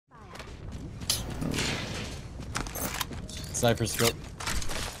Sniper scope.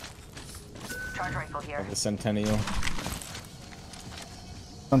 Charge rifle here. The Centennial.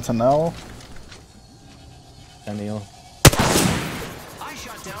 Sentinel. Centennial. I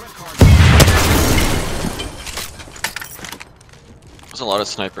shot down a car. There's a lot of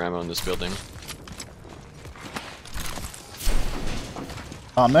sniper ammo in this building.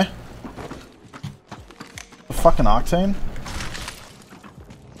 On me. The fucking octane.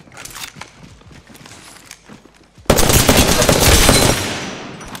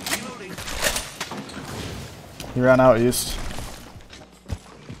 He ran out east.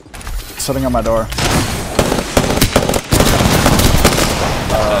 Sitting on my door.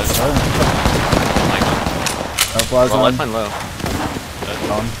 Sorry. No flies Well, on. lifeline low.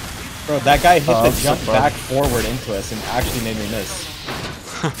 Bro, that guy hit the that's jump so back forward into us and actually made me miss.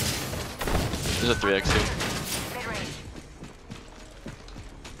 There's a 3x here.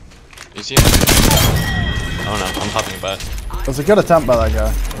 Easy. Oh no, I'm hopping back. It was a good attempt by that guy.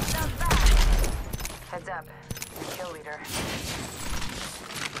 Heads up. Kill leader.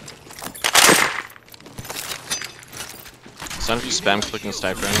 Son of you spam clicking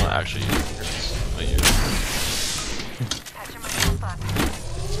sniper ammo actually hurts my ears. Patching myself up.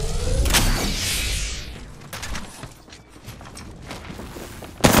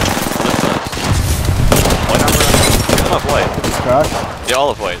 White armor. I'm off white. Cracked. Yeah, all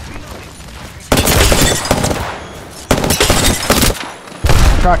of white.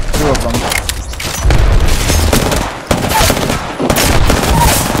 Cracked 2 of them.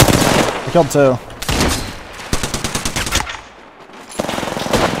 I killed 2.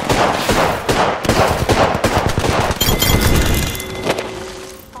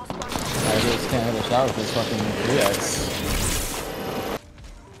 I just can't hit a shot with this fucking 3x.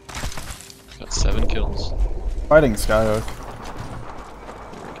 Got 7 kills. Fighting Skyhook.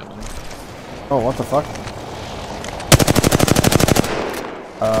 Coming. Oh, what the fuck?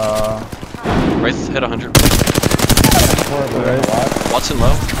 Wraith hit 100. Right. Watson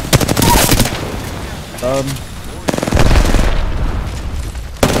low. I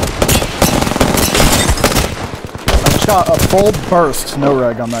just got a full burst, no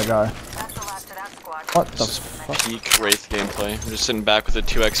reg on that guy. That's the last of that squad. What the This is fuck? peak Wraith gameplay. I'm just sitting back with a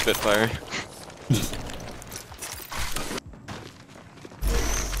 2x Spitfire.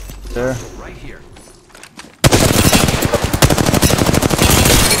 There. Right here.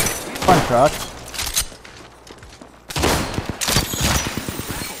 Fine cracked.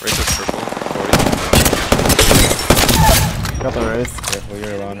 Wraith is purple. 40. Got the Wraith. Careful,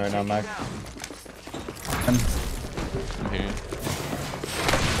 you're alone right now, Mac. And I'm here.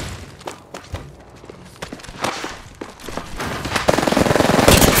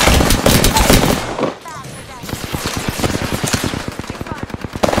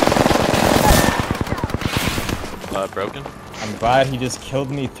 Broken? I'm glad he just killed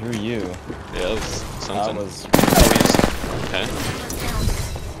me through you. Yeah, that was something. That was... Okay.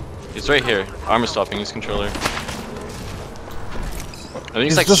 He's right here. Armor swapping his controller. I think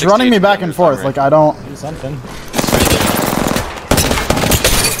he's like just running me 68% back and forth, armor. like I don't... Do something.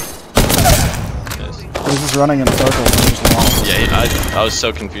 Yes. He's just running in circles and just lost. Yeah, I was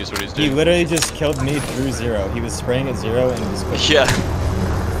so confused what he's He doing. literally just killed me through 0. He was spraying at 0 and he was quick. Yeah.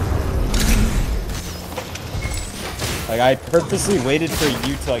 Like, I purposely waited for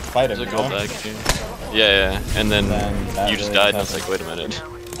you to, like, fight him, There's a you gold know? bag too. Yeah, yeah. And then that you just really died and I was happened. like, wait a minute.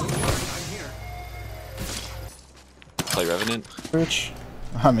 Play Revenant? Reach?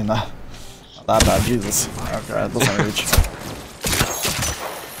 I mean, not that bad, Jesus. Okay, it doesn't reach.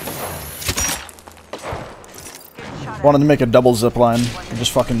 Wanted to make a double zip line and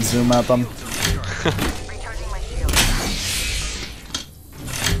just fucking zoom at them. Recharging my shield.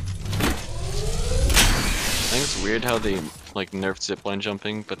 I think it's weird how they like nerfed zipline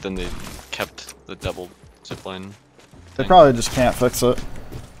jumping, but then they kept the double zipline. They probably just can't fix it.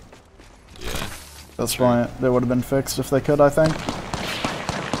 Yeah. At this point, they would have been fixed if they could, I think.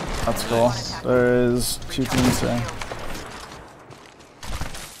 That's cool. There is 2 teams here.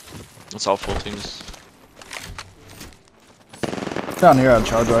 It's all full teams. Down here on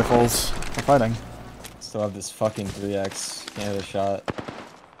charge rifles. We're fighting. Still have this fucking 3x. Can't hit a shot.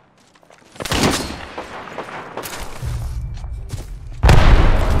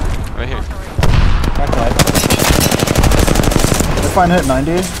 Right here. Okay. If I hit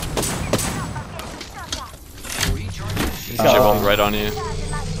 90, He's They're got both right on you.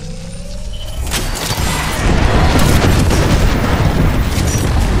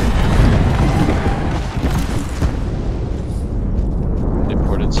 They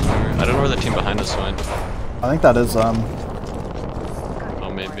ported somewhere. I don't know where the team behind us went. I think that is Oh,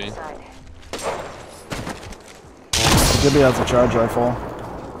 maybe. Gibby has a charge rifle.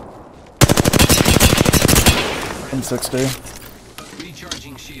 M60.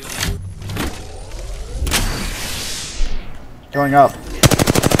 Recharging shield. Going up.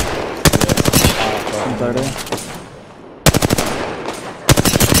 30.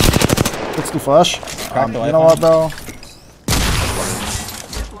 60 flash. You know what, bro?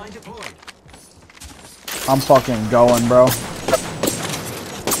 Line deployed. I'm fucking going, bro.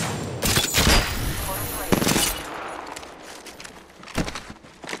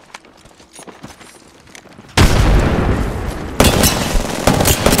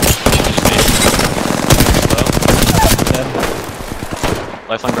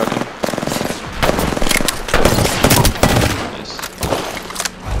 Lifeline broken. Nice.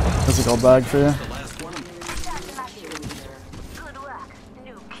 Physical bag for you.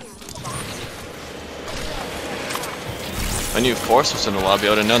 I knew Force was in the lobby. I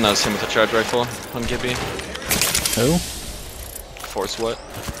would have known that was him with the charge rifle on Gibby. Who? Force what?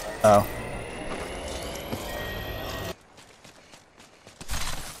 Oh.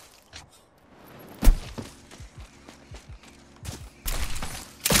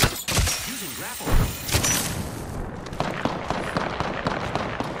 Using grapple.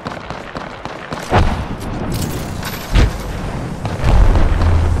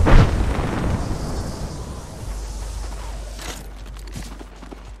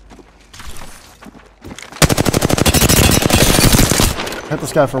 Hit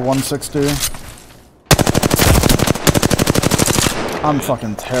this guy for 160. I'm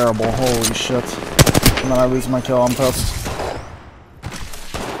fucking terrible, holy shit. And then I lose my kill, I'm pissed.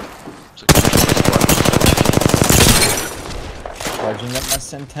 Charging up my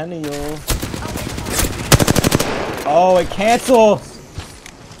Centennial. Oh, it cancels!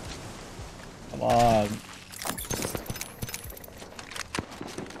 Come on.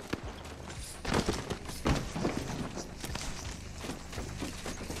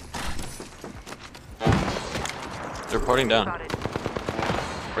 They're reporting down.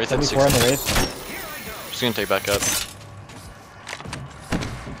 Wraith at 74 on the 60. Wraith. Just gonna take back up.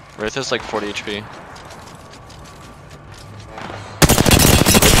 Wraith has like 40 HP.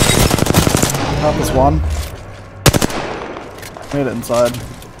 That was one. Made it inside.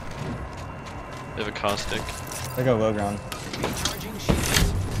 They have a caustic. They go low ground. Recharging shield.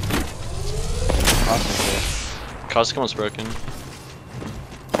 Caustic almost broken.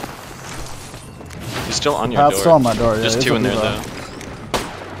 He's still on your Pat's door. still on my door, yeah. Just he's two a in there diva. though.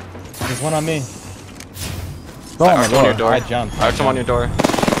 There's one on me. Still on my Arced on your door. door. I jumped. Arced him on your door.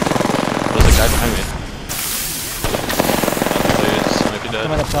 There's a guy behind me. Please, might be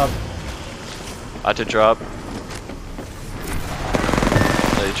Come on dead. up top. I had to drop.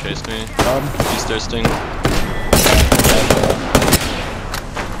 They chased me. He's thirsting.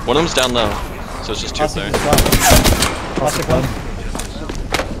 One of them's down low, so it's just two up Plastic there. is drop. Plastic one.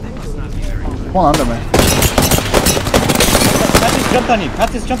 One under me. Pat just jumped on you.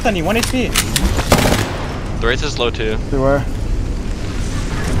 Pat just jumped on you. 1 HP. The Wraith is low too. Beware.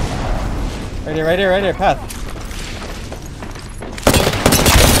 Right here, right here, right here. Path.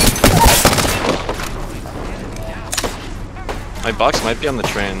 My box might be on the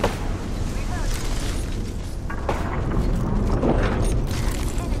train.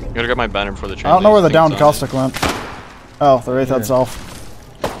 You gotta grab my banner before the train. I don't know where the leaves. downed Things on it. caustic went. Oh, the Wraith had Here. self.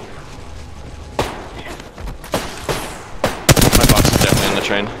 My box is definitely on the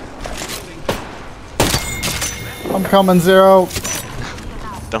train. I'm coming, Zero.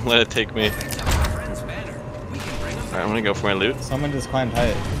 Don't let it take me. Alright, I'm gonna go for my loot. Someone just climbed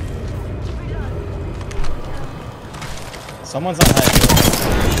height. Someone's on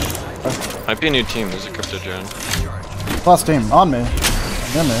height. Might be a new team. There's a crypto drone. Last team, on me.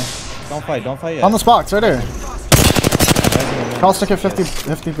 Near me. Don't fight yet. On this box, right here. Rising Caustic at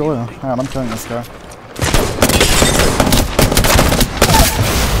 50 blue. Alright, I'm killing this guy.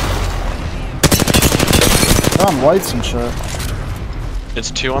 They're on whites and shit.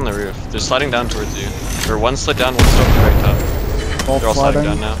 It's two on the roof. They're sliding down towards you. Or one slid down, one still at the very top. Both They're all sliding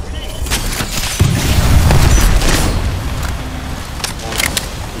sliding. down now.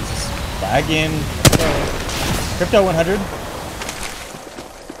 Lagging. Crypto 100.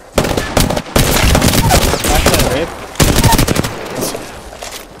 Back to that Wraith.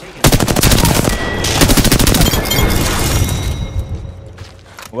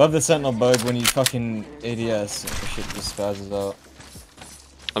 Love the Sentinel bug when you fucking ADS and shit just spazzes out.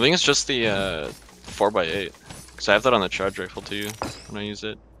 I think it's just the 4x8. Because I have that on the charge rifle too when I use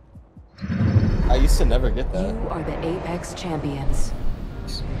it. I used to never get that. You are the Apex champions.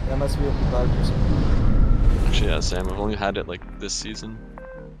 That must be a bug or something. Actually, yeah, Sam. I've only had it like this season.